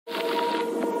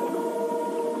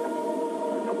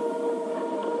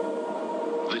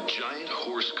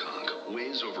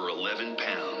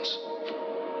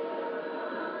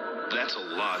That's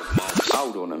a lot of mumps.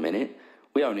 Hold on a minute.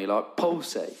 We only like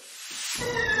Pulsey.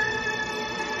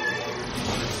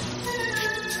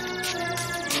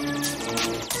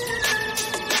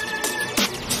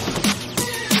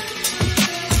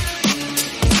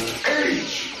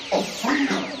 Age of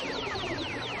freedom.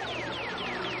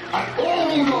 And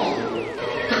all know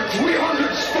that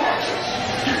 300 Spartans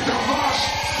give the last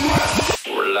breath.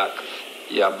 Relax,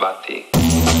 Yabati.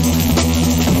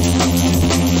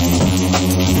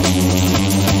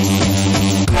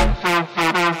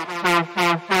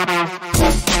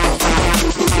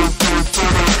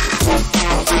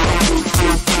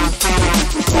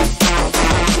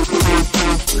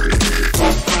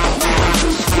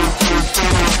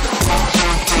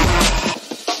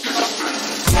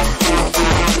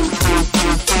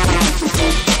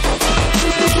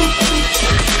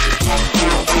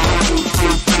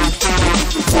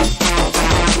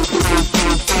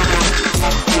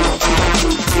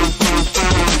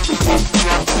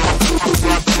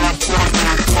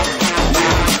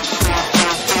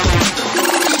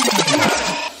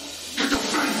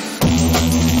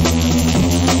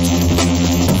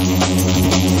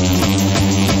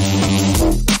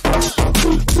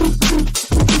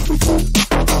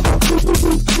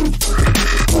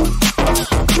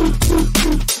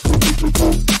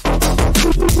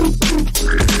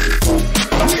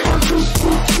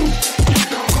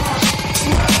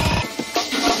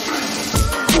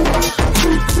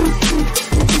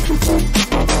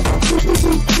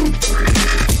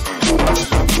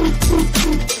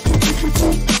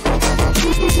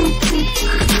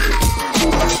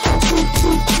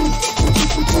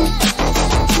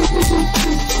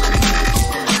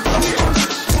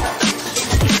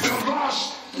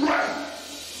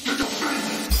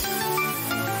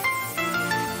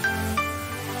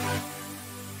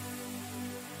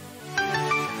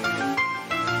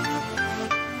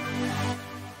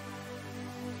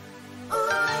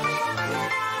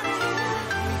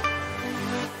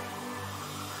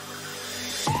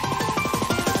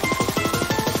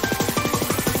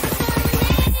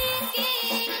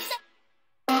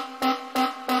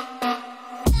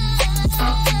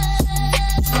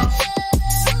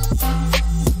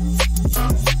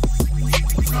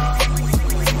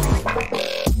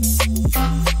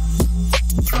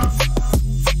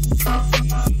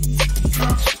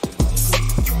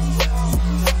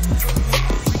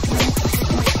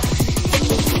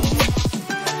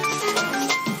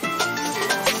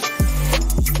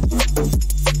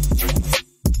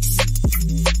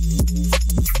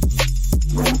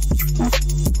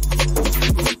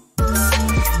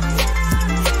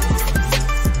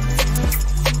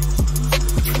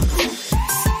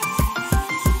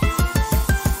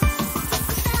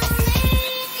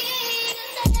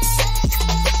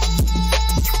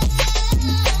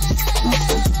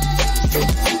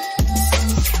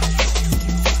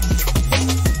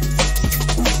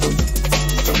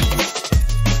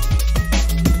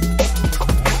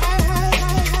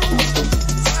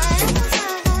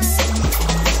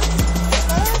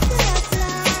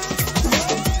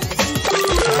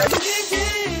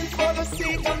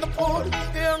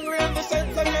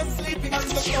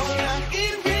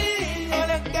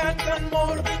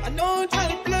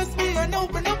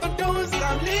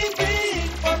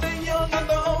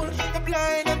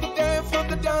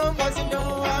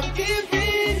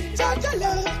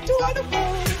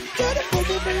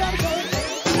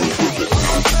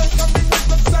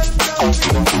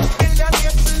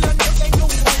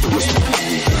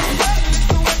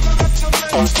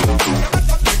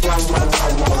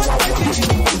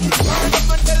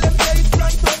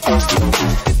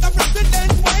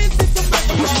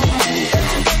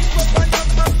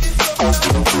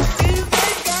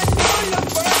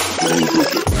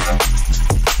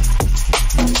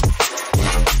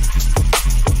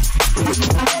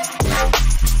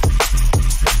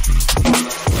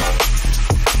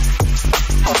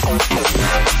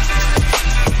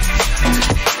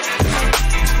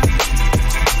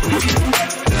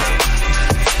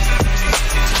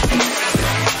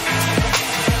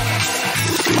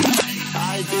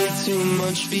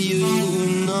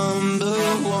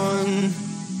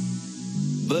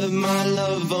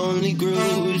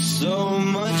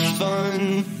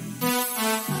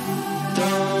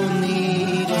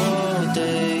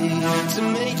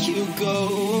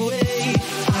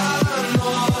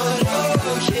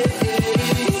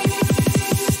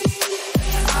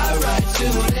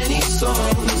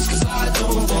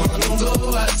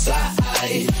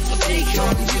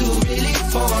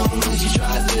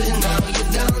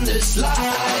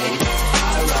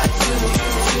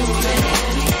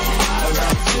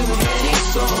 Too many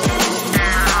songs.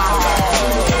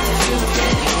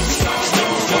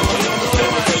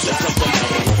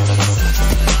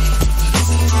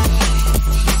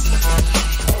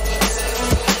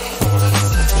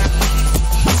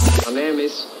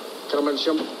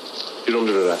 attention. You're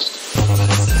under arrest.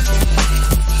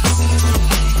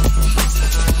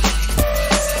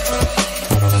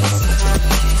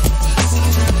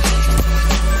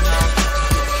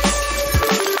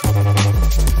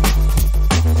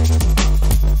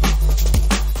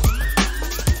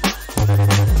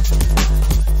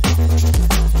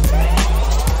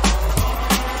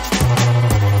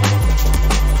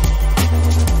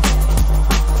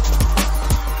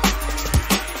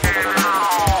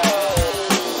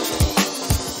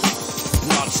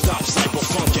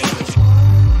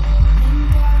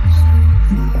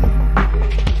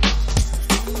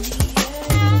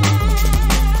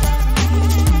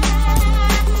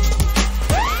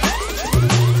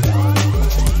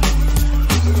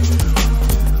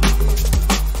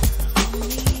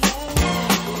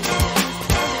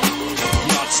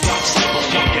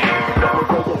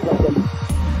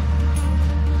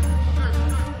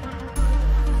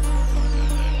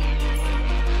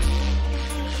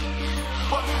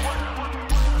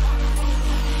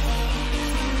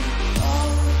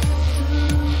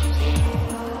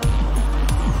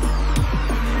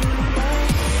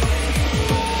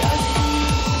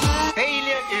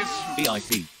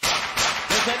 VIP.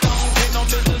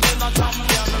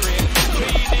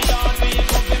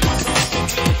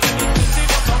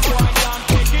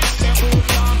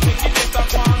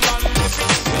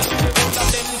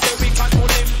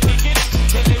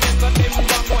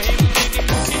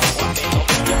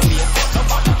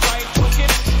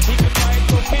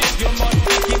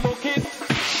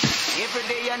 Every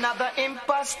day another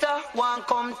imposter, one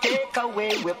come take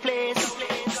away we place.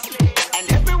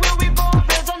 And everywhere we go,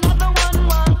 there's another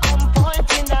one come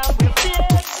pointing out we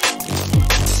face.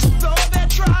 Though they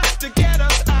try to get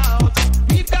us out,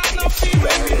 we got no fear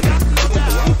and we got no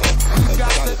doubt. We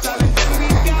got the talent and we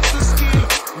got the skill.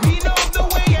 We know the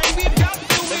way and we got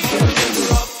the will.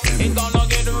 It gonna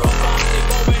get rough and the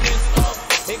going is tough.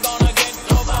 It gonna get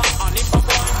tougher and if I'm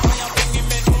going fire, bring him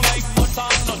in like butter.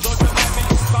 No judge me by me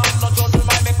skin, no judge me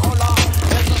by me color.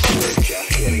 We're just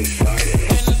getting started.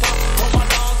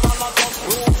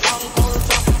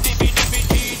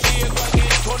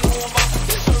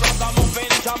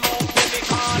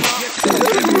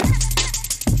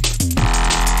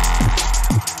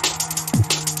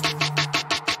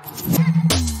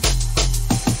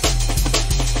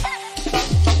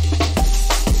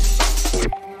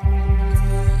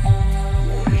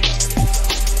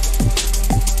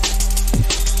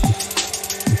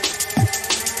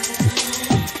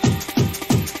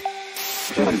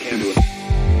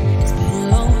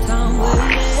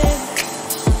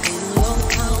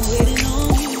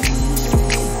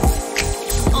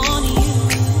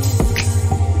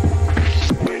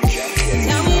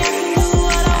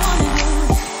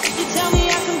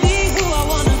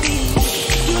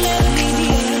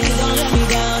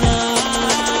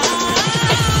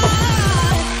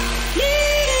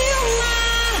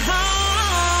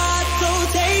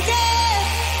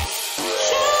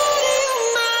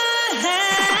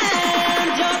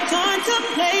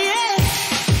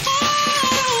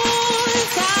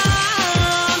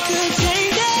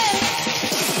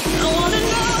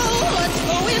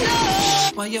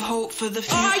 While you hope for the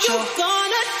future. Are you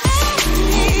gonna tell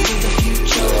me? Hope for the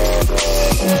future.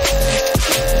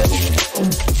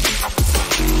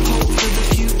 Hope for the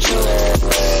future.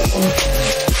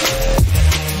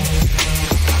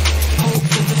 Hope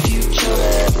for the future.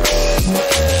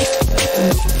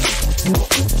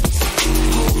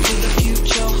 Hope for the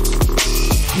future.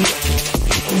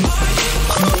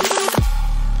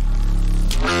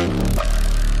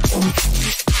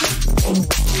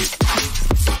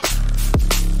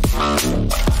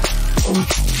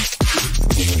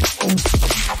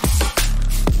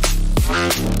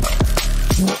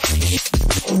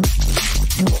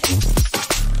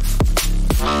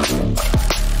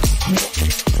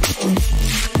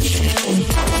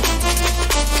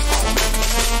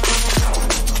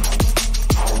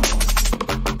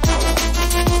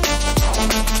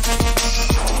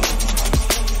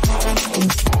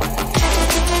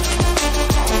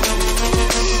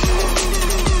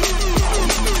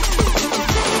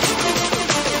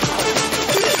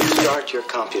 Start your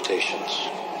computations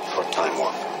for time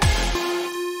warp.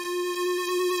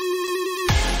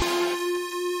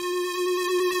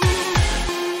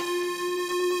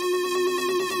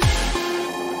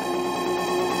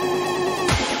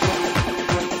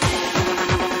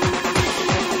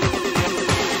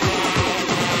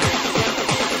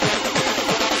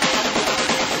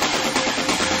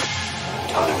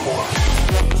 Time warp.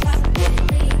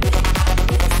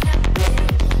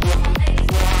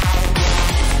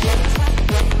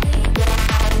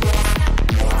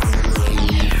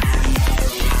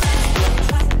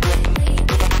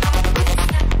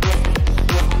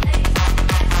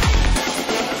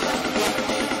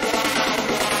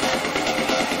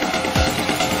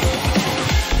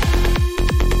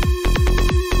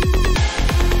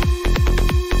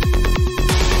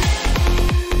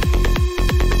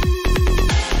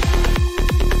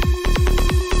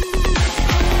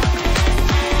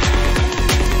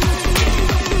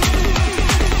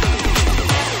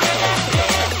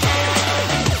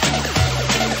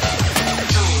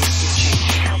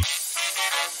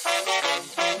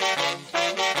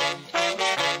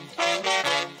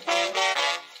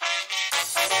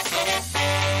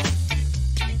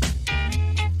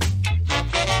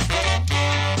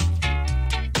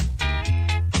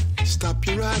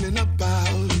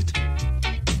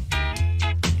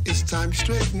 time,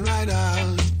 straighten right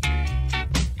out.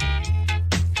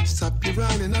 Stop you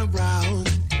running around,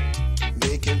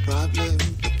 making problems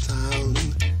uptown.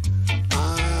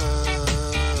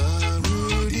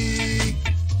 Rudy,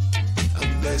 a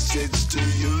message to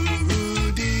you,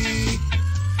 Rudy,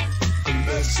 a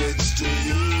message to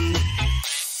you.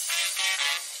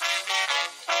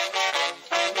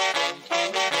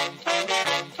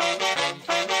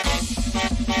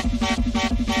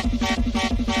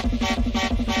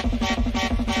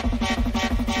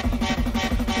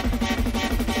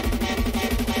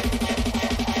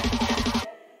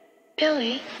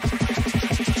 Billy,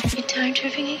 you time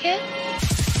tripping again?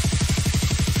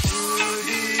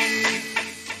 Rudy,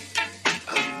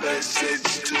 a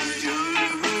message to you.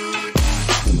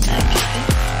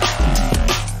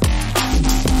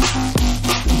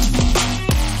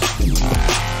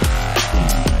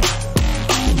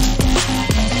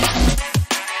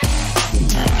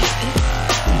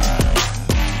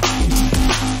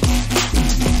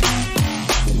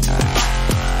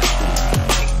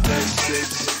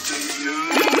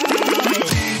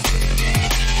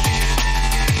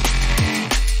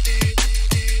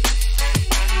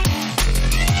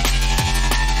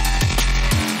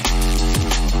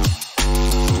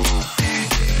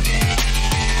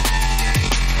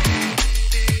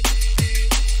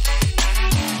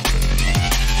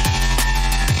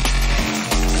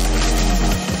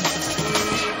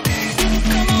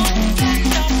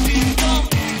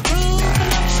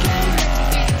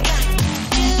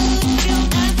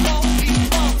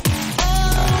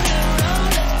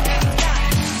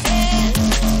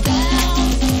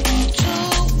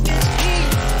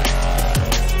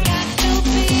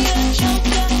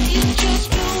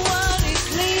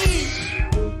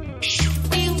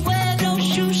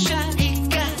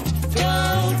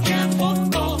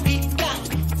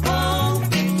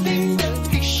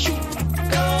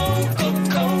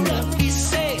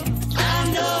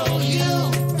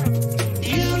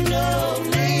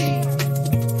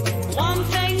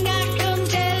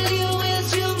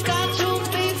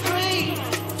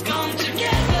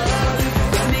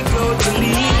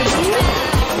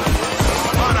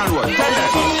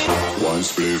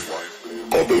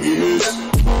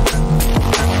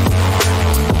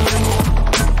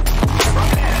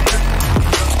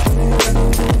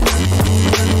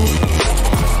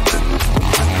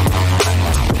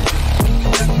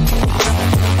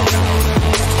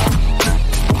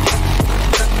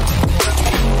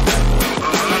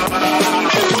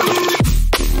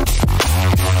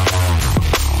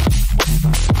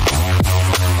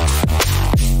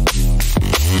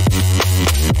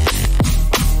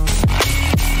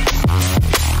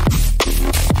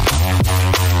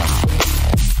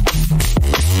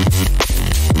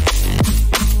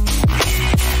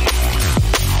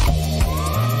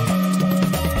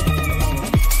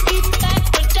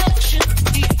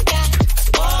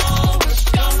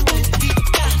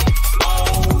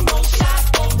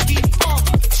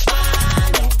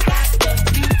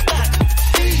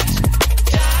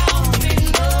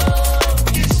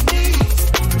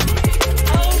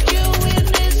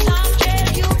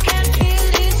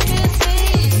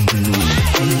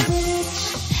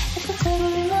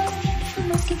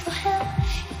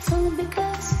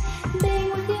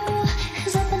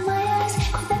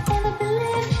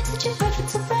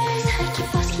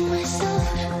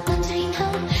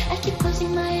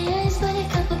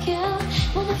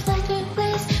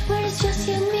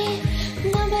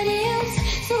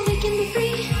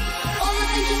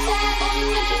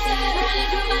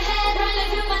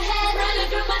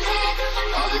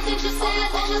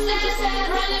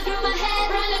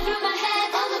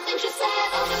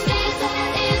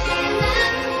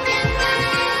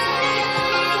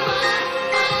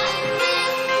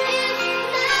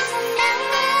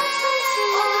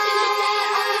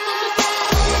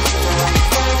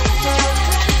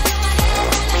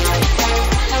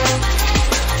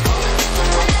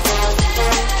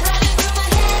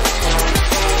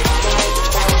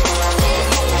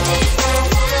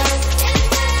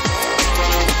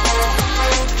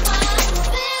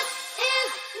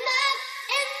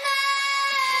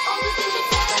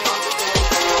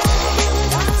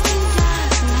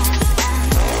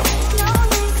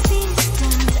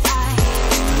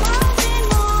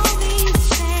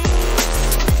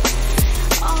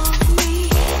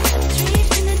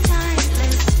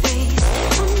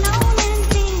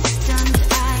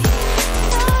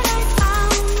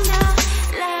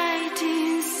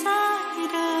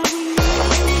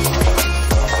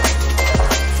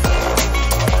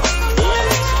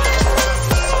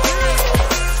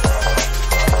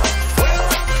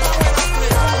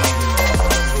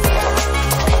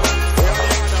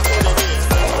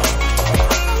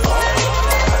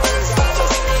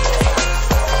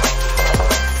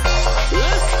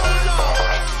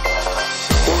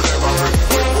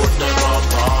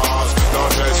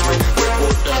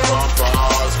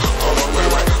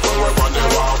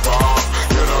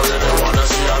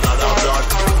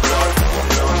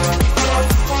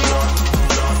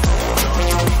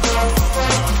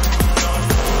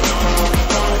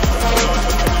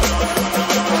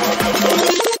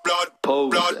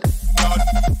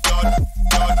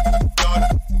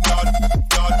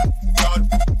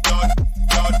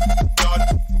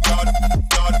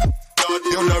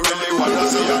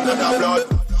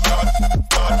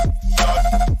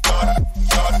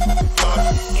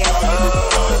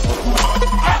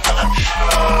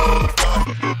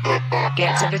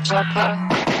 the chopper.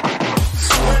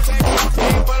 We're taking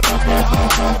people by the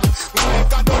heart.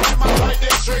 Like I don't have my right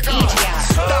disregard.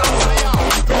 Dance here,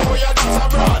 before you dance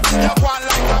abroad. You go on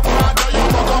like a brand, or you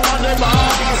go on the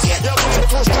bars. You go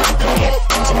to strap your hook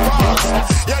on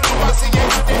fast. You never see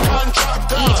it at the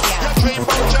contractors. You dream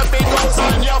about your big house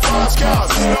and your fast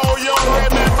cars. Now you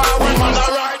remember when man a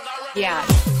ride. Yeah.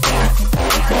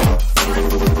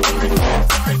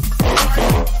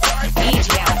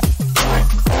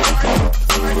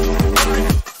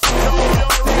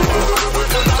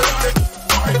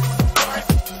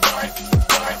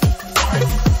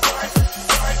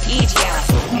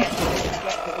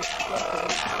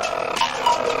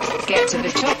 Get to the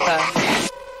chopper.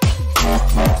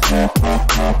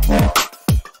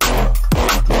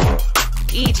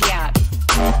 Idiot.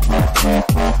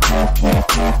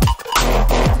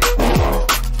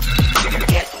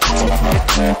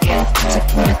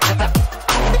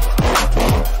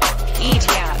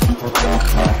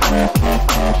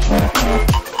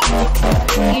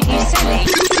 You silly.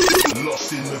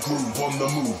 Lost in the groove, on the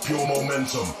move, pure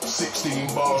momentum.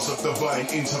 16 bars of divine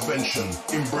intervention.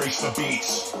 Embrace the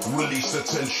beats, release the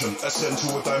tension. Ascend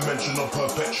to a dimension of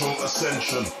perpetual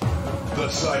ascension. The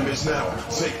time is now,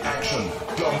 take action.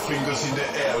 Gum fingers in the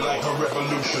air like a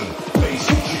revolution. Bass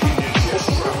kick in your chest,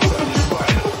 travel down your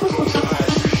spine. Close your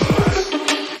eyes, visualize.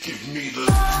 Give me the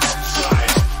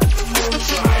side,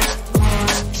 side,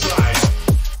 side, side, side,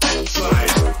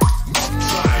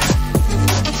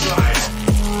 side,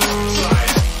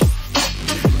 side.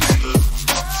 Give me the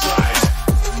side,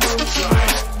 side,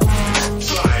 side,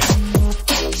 side,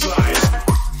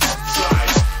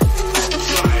 side,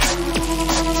 side,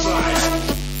 side.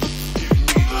 Give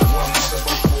me the one step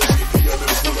before me, the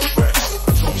other full of breath.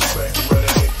 Top spec,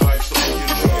 renegade vibes, the way you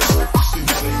dress.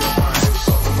 Stimulate your mind with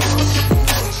something of muscle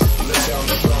movements. Lay down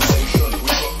the foundation, we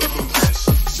got the blueprints.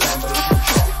 Sound of the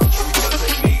future, tweak the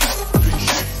technique. Pitch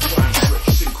shift, time stretch,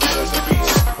 synchronize the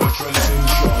beats. Adrenaline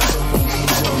shots,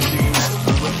 emotions run deep.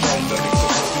 We refine the mix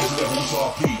across these levels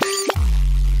are peak.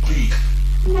 Peak,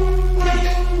 peak,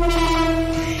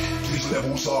 peak. These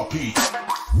levels are peak.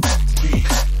 Peak,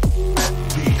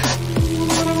 peak,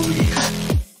 peak,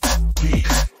 peak,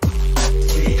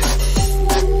 peak,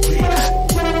 peak,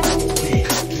 peak.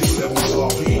 These levels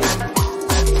are peak.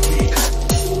 Peak,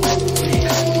 peak,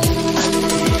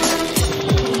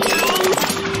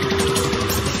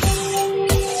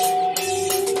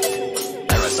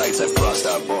 Parasites have crossed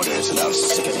our borders and are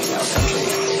sickening our country.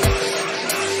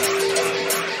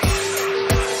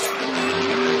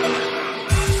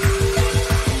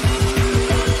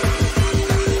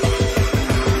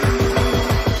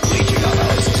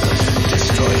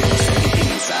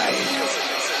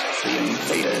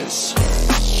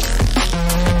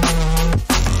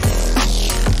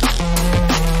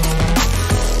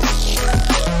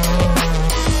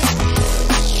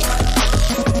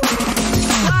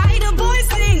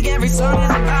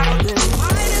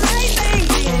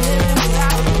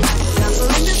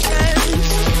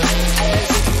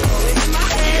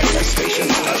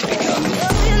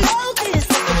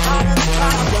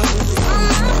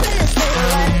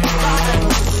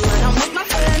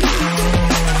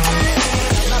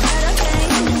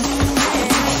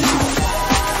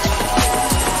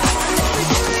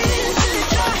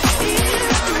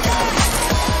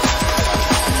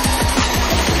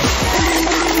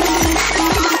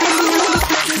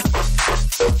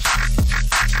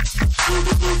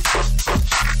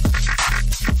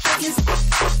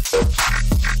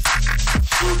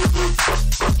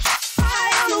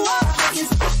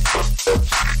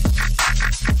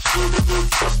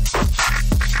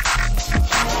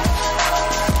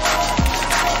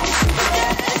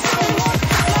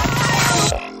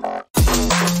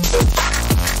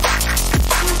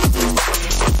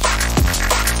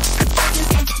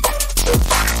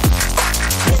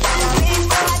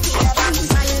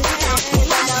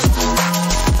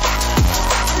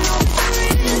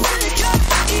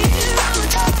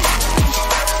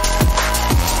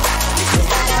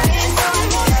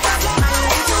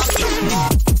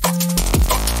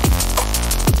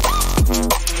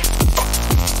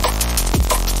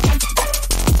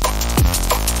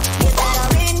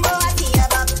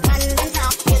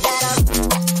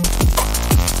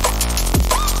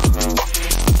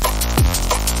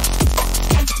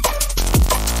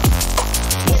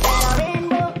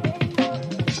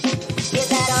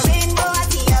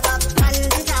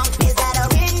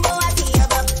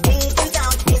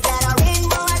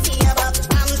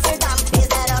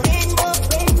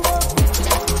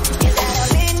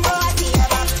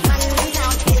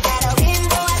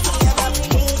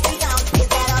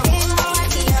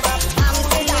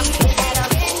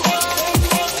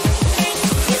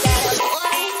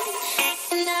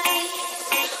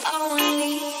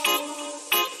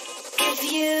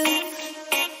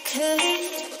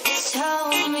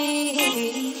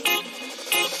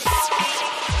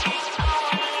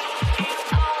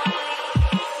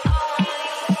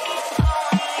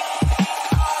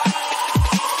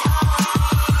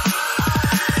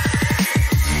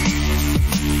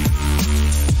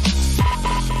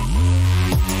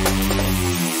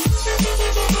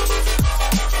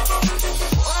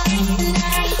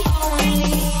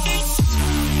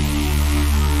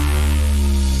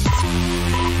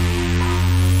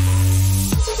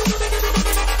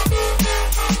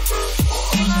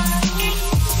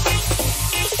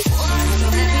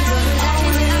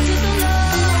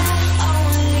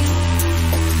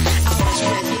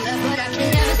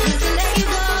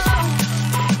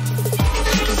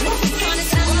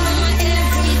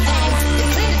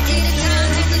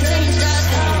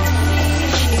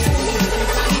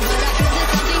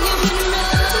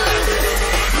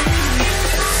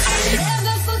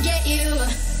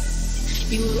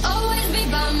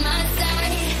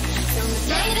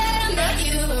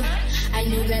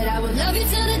 love you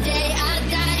till the day I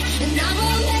die, and I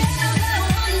won't ever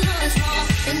want much more.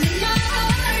 And in my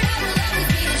heart, I will always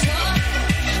be sure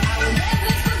I will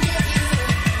never forget you,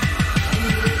 and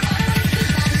you will always be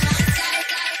by my side.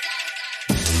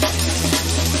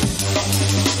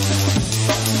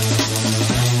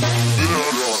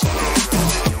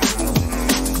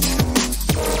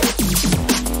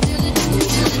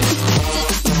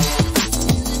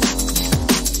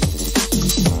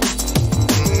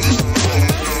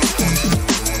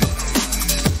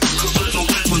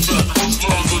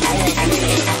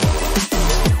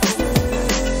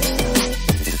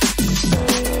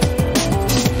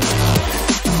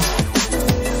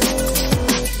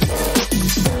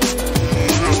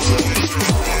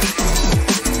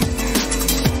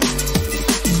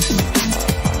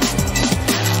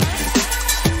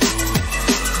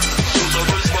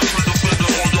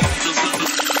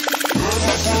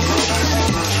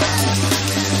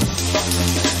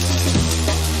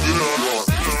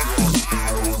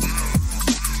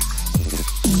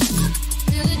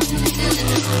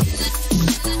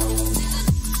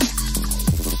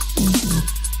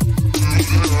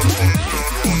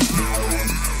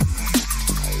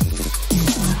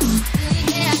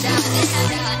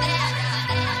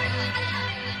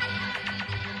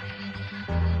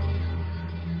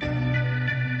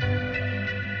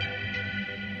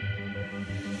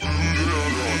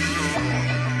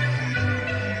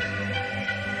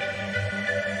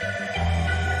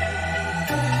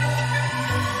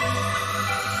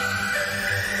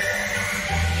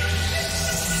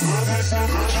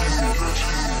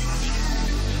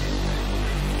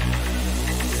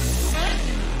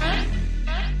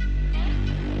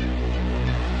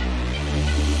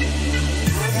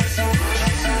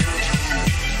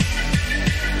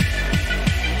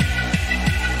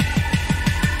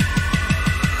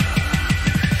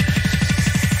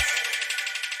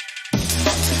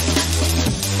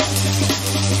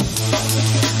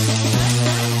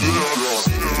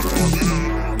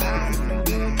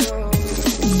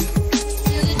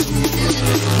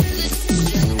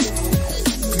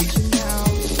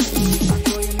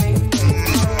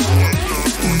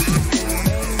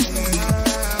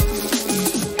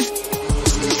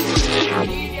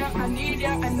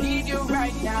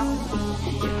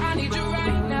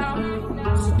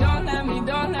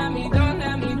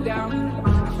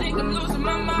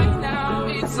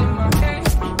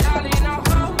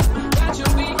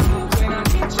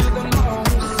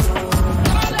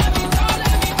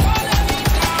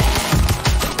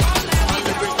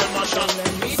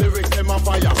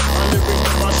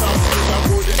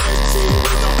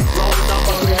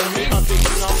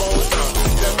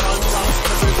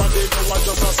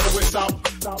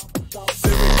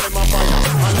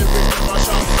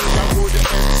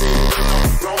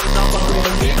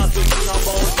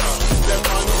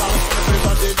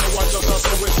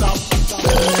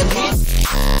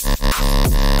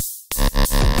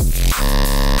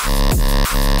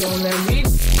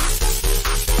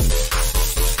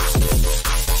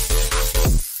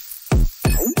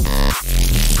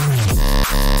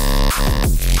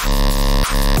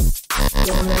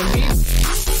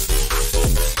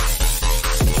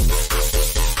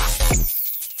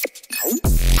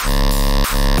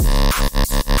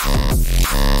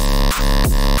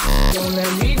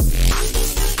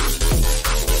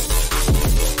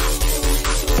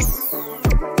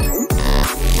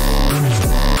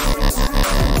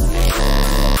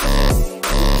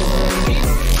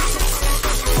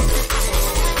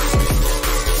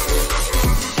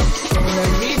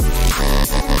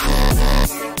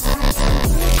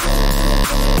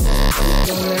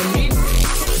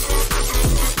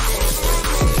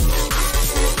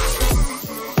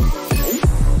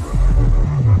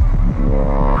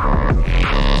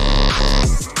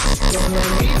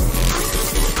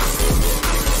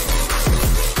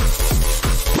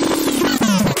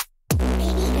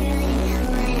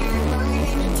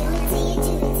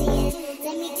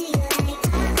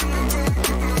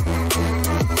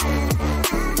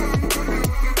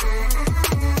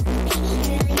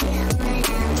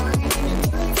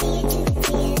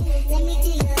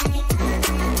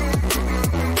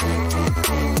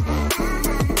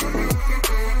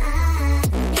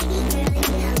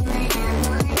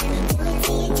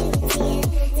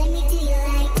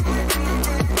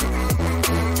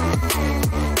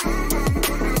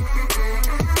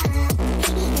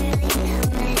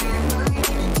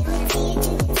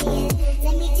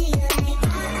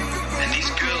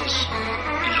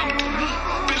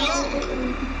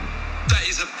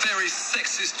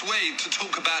 Way to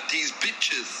talk about these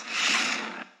bitches.